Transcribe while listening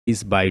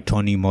is by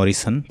Toni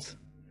Morrison,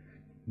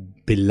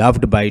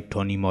 beloved by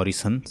Toni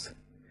Morrison।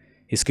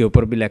 इसके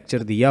ऊपर भी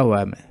लेक्चर दिया हुआ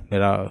है,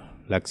 मेरा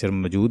लेक्चर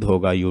मौजूद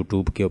होगा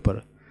यूट्यूब के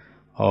ऊपर।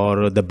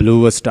 और the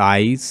bluest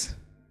eyes,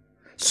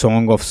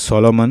 song of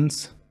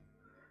Solomon's,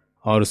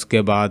 और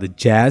उसके बाद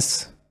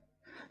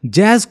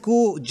जैज़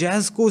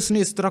को उसने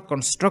इस तरह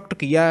कंस्ट्रक्ट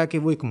किया है कि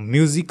वो एक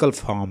म्यूज़िकल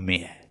फॉर्म में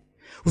है।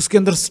 उसके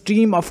अंदर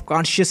स्ट्रीम ऑफ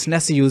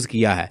कॉन्शियसनेस यूज़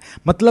किया है।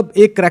 मतलब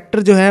एक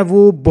करैक्टर जो है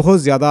वो बहुत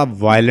ज़्यादा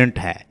वायलेंट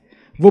है,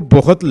 वो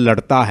बहुत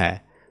लड़ता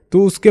है,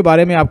 तो उसके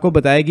बारे में आपको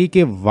बताएगी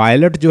कि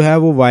वायलेंट जो है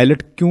वो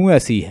वायलेंट क्यों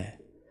ऐसी है।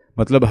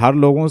 मतलब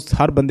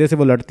हर बंदे से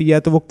वो लड़ती है,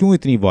 तो वो क्यों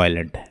इतनी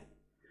वायलेंट है।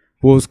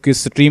 वो उसकी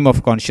स्ट्रीम ऑफ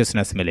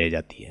कॉन्शियसनेस में ले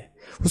जाती है,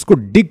 उसको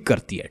डिग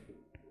करती है,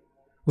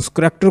 उस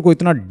करैक्टर को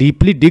इतना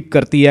डीपली डिग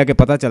करती है कि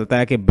पता चलता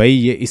है कि भाई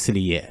ये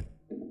इसलिए है।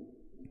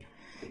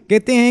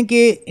 कहते हैं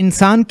कि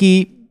इंसान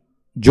की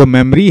जो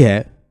मेमोरी है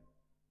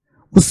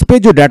उस पे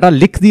जो डाटा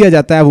लिख दिया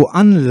जाता है वो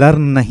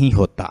अनलर्न नहीं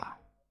होता।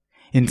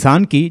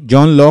 इंसान की,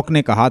 जॉन लॉक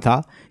ने कहा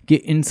था कि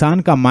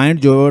इंसान का माइंड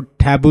जो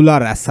टैबुला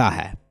रैसा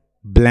है,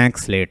 ब्लैंक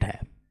स्लेट है,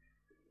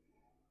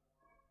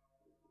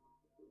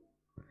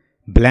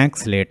 ब्लैंक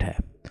स्लेट है।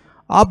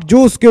 आप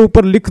जो उसके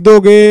ऊपर लिख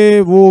दोगे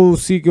वो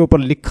उसी के ऊपर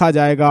लिखा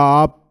जाएगा।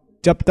 आप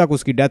जब तक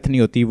उसकी डेथ नहीं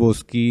होती वो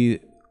उसकी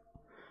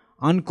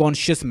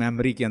अनकॉन्शियस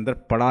मेमोरी के अंदर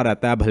पड़ा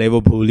रहता है, भले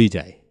वो भूल ही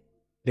जाए,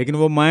 लेकिन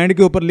वो माइंड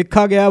के ऊपर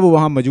लिखा गया है, वो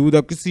वहाँ मौजूद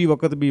है, किसी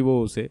वक्त भी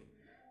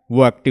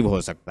वो एक्टिव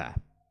हो सकता है।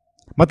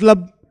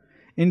 मतलब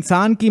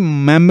इंसान की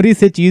मेमोरी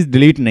से चीज़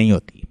डिलीट नहीं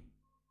होती।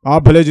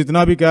 आप भले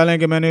जितना भी कह लें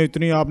कि मैंने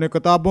इतनी, आपने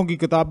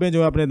किताबें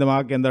जो है अपने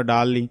दिमाग के अंदर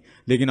डाल ली,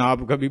 लेकिन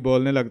आप कभी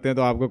बोलने लगते हैं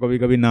तो आपको कभी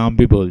कभी नाम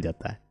भी भूल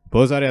जाता है।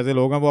 बहुत सारे ऐसे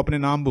लोग हैं वो अपने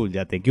नाम भूल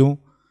जाते हैं। क्यों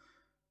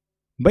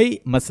भाई?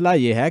 मसला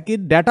ये है कि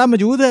डाटा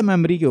मौजूद है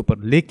मेमोरी के ऊपर,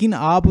 लेकिन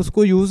आप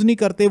उसको यूज़ नहीं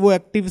करते। वो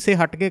एक्टिव से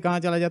हट के कहाँ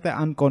चला जाता है?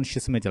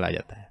 अनकॉन्शियस में चला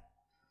जाता है,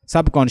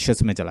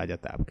 सबकॉन्शियस में चला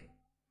जाता है आपके।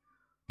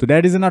 तो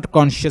that is not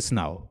conscious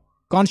now.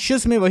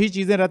 Conscious में वही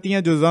चीज़ें रहती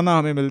हैं जो रोज़ाना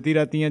हमें मिलती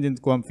रहती हैं,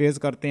 जिनको हम फेस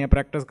करते हैं,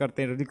 प्रैक्टिस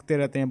करते हैं, लिखते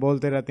रहते हैं,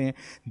 बोलते रहते हैं।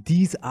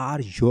 These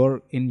are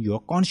in your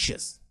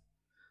conscious.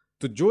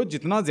 तो जो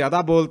जितना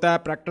ज़्यादा बोलता है,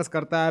 प्रैक्टिस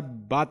करता है,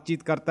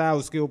 बातचीत करता है,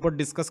 उसके ऊपर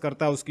डिस्कस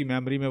करता है, उसकी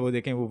मेमोरी में वो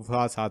देखें वो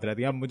साथ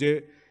रहती है। अब मुझे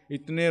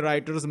इतने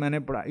राइटर्स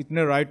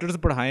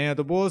पढ़ाए हैं,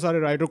 तो बहुत सारे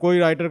राइटर, कोई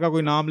राइटर का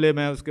कोई नाम ले,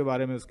 मैं उसके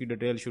बारे में उसकी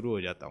डिटेल शुरू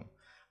हो जाता हूँ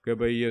कि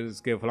भाई ये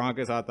इसके फलां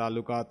के साथ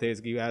ताल्लुकात थे,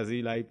 इसकी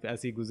ऐसी लाइफ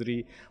ऐसी गुजरी,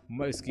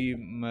 इसकी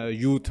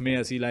यूथ में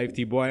ऐसी लाइफ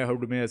थी,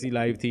 बॉयहुड में ऐसी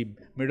लाइफ थी,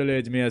 मिडिल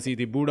एज में ऐसी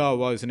थी, बूढ़ा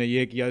हुआ इसने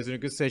ये किया, इसने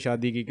किससे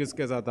शादी की,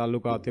 किसके साथ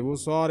ताल्लुकात थे, वो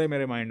सारे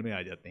मेरे माइंड में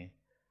आ जाते हैं।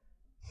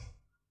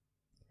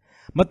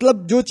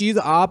 मतलब जो चीज़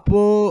आप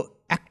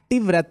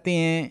एक्टिव रहते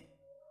हैं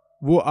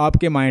वो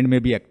आपके माइंड में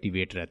भी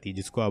एक्टिवेट रहती है,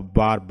 जिसको आप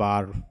बार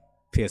बार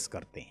फेस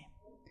करते हैं।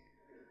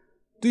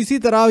 तो इसी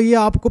तरह ये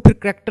आपको फिर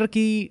करैक्टर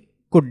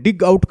को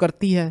डिग आउट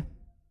करती है,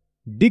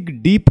 डिग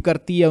डीप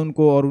करती है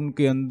उनको, और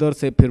उनके अंदर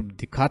से फिर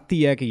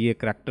दिखाती है कि ये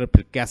करैक्टर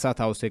फिर कैसा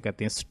था। उसे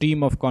कहते हैं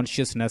स्ट्रीम ऑफ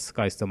कॉन्शियसनेस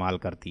का इस्तेमाल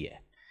करती है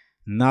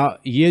ना।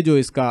 ये जो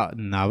इसका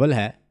नावल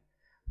है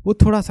वो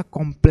थोड़ा सा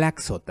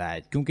कॉम्प्लेक्स होता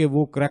है, क्योंकि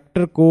वो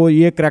करैक्टर को,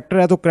 ये करैक्टर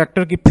है तो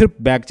करैक्टर की फिर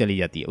बैक चली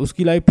जाती है,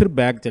 उसकी लाइफ फिर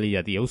बैक चली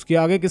जाती है, उसके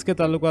आगे किसके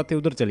ताल्लुकात थे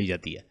उधर चली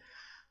जाती है।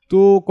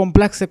 तो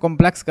कॉम्प्लेक्स से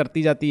कॉम्प्लेक्स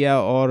करती जाती है,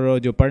 और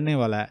जो पढ़ने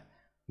वाला है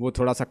वो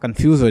थोड़ा सा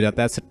कंफ्यूज हो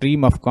जाता है।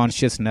 स्ट्रीम ऑफ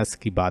कॉन्शियसनेस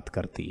की बात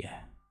करती है।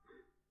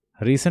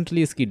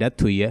 रिसेंटली इसकी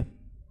डेथ हुई है,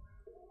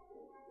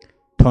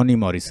 टोनी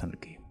मॉरिसन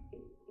की।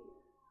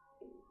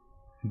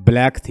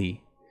 ब्लैक थी,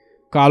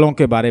 कालों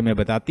के बारे में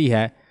बताती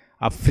है।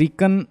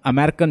 अफ्रीकन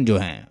अमेरिकन जो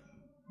हैं,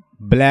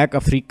 ब्लैक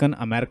अफ्रीकन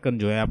अमेरिकन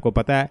जो है, आपको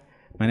पता है,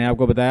 मैंने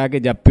आपको बताया कि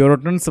जब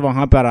प्योरिटन्स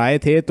वहाँ पर आए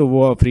थे तो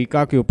वो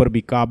अफ्रीका के ऊपर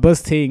भी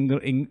काबज थे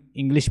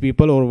इंग्लिश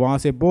पीपल, और वहाँ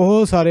से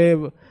बहुत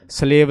सारे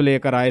स्लेव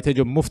लेकर आए थे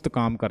जो मुफ्त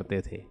काम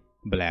करते थे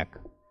ब्लैक।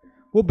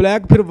 वो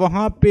ब्लैक फिर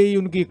वहाँ पे ही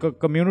उनकी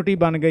कम्युनिटी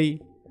बन गई,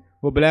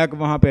 वो ब्लैक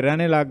वहाँ पे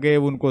रहने लग गए,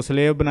 उनको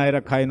स्लेव बनाए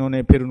रखा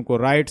इन्होंने, फिर उनको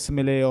राइट्स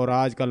मिले, और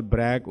आजकल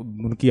ब्लैक,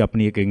 उनकी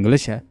अपनी एक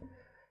इंग्लिश है,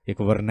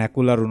 एक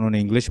वर्नैकुलर उन्होंने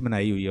इंग्लिश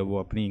बनाई हुई है, वो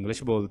अपनी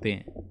इंग्लिश बोलते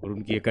हैं, और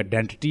उनकी एक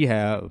आइडेंटिटी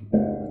है।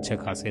 अच्छे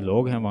खासे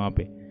लोग हैं वहाँ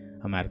पे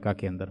अमेरिका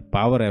के अंदर,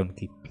 पावर है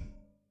उनकी।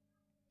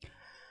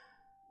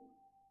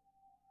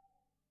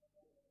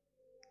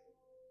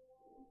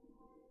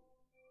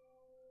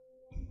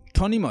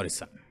 टोनी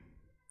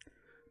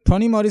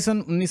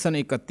मॉरिसन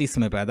 1931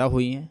 में पैदा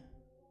हुई हैं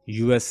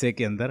यूएसए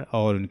के अंदर,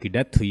 और उनकी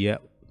डेथ हुई है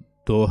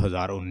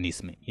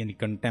 2019 में। यानी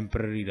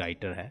कंटेम्प्रेरी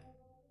राइटर है,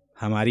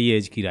 हमारी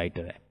एज की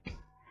राइटर है।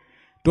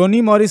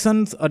 Tony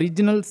मॉरिसन्स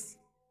originals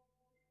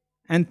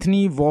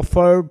Anthony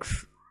वॉफर्ड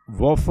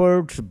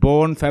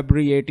born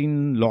February 18,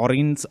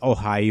 Lawrence,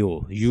 Ohio,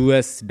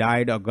 US,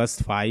 died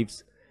August 5,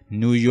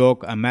 New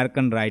York,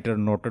 American writer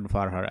noted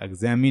for her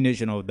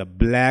examination of the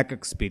black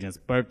experience,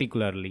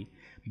 particularly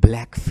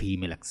black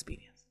female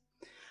experience।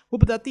 वो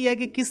बताती है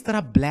कि किस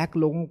तरह ब्लैक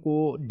लोगों को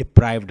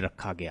डिप्राइव्ड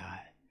रखा गया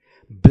है,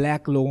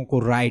 ब्लैक लोगों को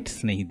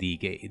राइट्स नहीं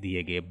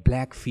दिए गए,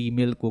 ब्लैक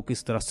फीमेल को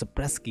किस तरह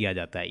सप्रेस किया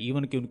जाता है।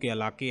 इवन कि उनके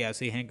इलाके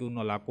ऐसे हैं कि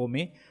उन इलाकों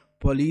में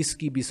पुलिस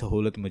की भी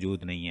सहूलत मौजूद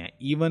नहीं है।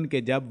 इवन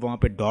कि जब वहाँ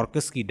पे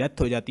डॉर्कस की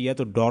डेथ हो जाती है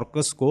तो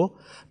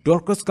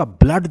डॉर्कस का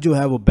ब्लड जो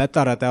है वो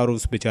बहता रहता है और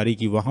उस बेचारी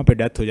की वहाँ पे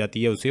डेथ हो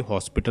जाती है, उसे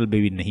हॉस्पिटल में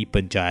भी नहीं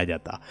पहुँचाया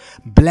जाता।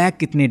 ब्लैक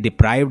कितने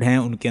डिप्राइव्ड हैं,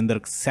 उनके अंदर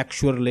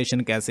सेक्सुअल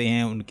रिलेशन कैसे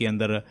हैं, उनके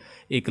अंदर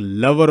एक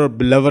लवर और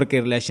बिलवर के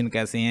रिलेशन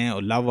कैसे हैं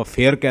और लव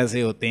अफेयर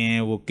कैसे होते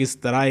हैं, वो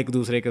किस तरह एक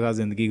दूसरे के साथ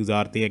ज़िंदगी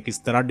गुजारते हैं,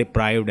 किस तरह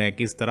डिप्राइव्ड है,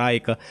 किस तरह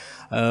एक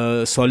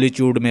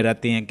सॉलिट्यूड में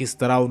रहते हैं, किस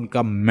तरह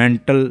उनका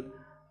मेंटल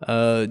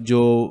जो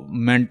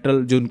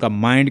उनका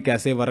माइंड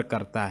कैसे वर्क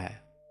करता है,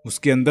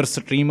 उसके अंदर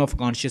स्ट्रीम ऑफ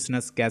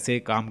कॉन्शियसनेस कैसे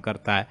काम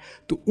करता है।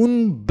 तो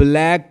उन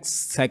ब्लैक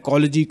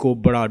साइकोलॉजी को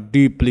बड़ा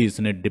डीपली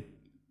उसने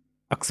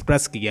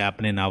एक्सप्रेस किया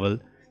अपने नावल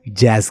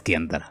जैज़ के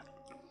अंदर।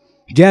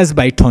 जैज़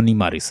बाय टोनी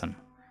मॉरिसन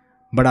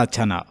बड़ा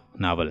अच्छा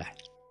नावल है।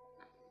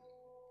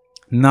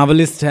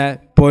 नावलिस्ट है,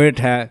 पोएट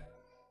है,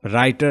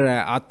 राइटर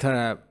है, ऑथर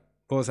है,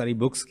 बहुत सारी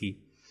बुक्स की।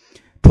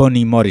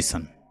 टोनी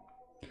मॉरिसन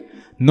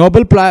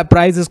नोबेल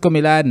प्राइज इसको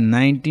मिला है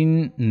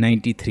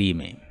 1993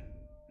 में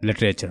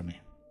लिटरेचर में।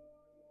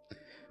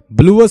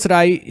 ब्लूअस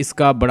राई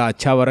इसका बड़ा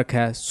अच्छा वर्क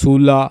है।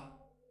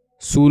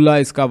 सूला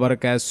इसका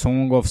वर्क है।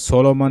 सॉन्ग ऑफ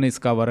सोलोमन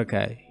इसका वर्क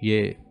है।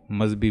 ये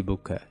मजहबी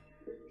बुक है,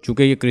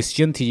 चूँकि ये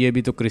क्रिश्चियन थी, ये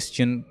भी तो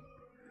क्रिश्चियन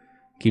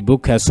की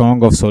बुक है।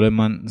 सॉन्ग ऑफ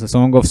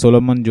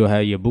सोलोमन जो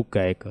है ये बुक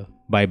है एक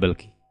बाइबल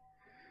की।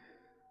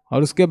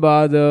 और उसके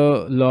बाद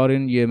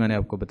लॉरेन, ये मैंने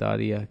आपको बता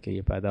दिया कि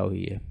ये पैदा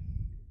हुई है।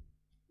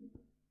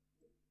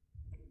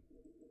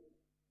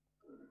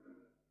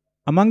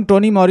 Among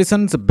Tony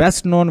मॉरिसन्स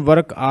best known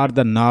work are the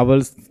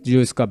novels.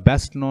 जो इसका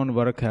बेस्ट नोन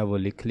वर्क है वो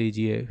लिख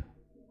लीजिए,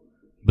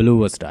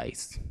 ब्लूअस्ट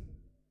आइज।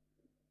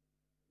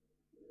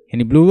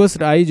 यानी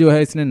ब्लूअस्ट आई जो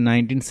है इसने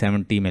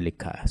 1970 में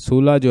लिखा है।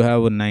 सूला जो है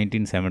वो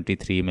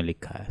 1973 में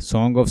लिखा है।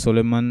 सॉन्ग ऑफ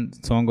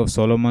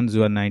सोलोमन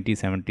जो है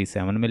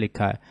 1977 में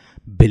लिखा है।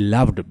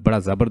 बिलव्ड बड़ा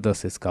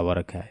ज़बरदस्त इसका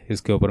वर्क है,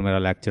 इसके ऊपर मेरा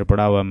लेक्चर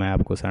पड़ा हुआ, मैं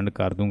आपको सेंड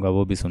कर दूंगा,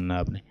 वो भी सुनना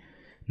आपने।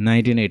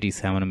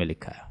 1987 में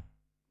लिखा है।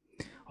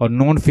 और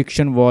non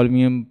fiction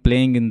volume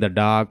playing in the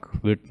dark,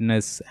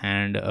 whiteness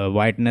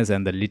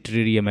and the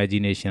literary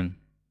imagination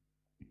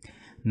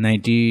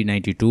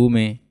 1992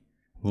 में।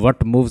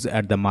 What moves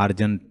at the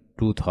margin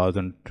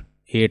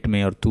 2008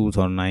 में। और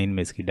 2009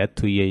 में इसकी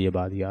डेथ हुई है, ये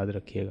बात याद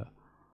रखिएगा।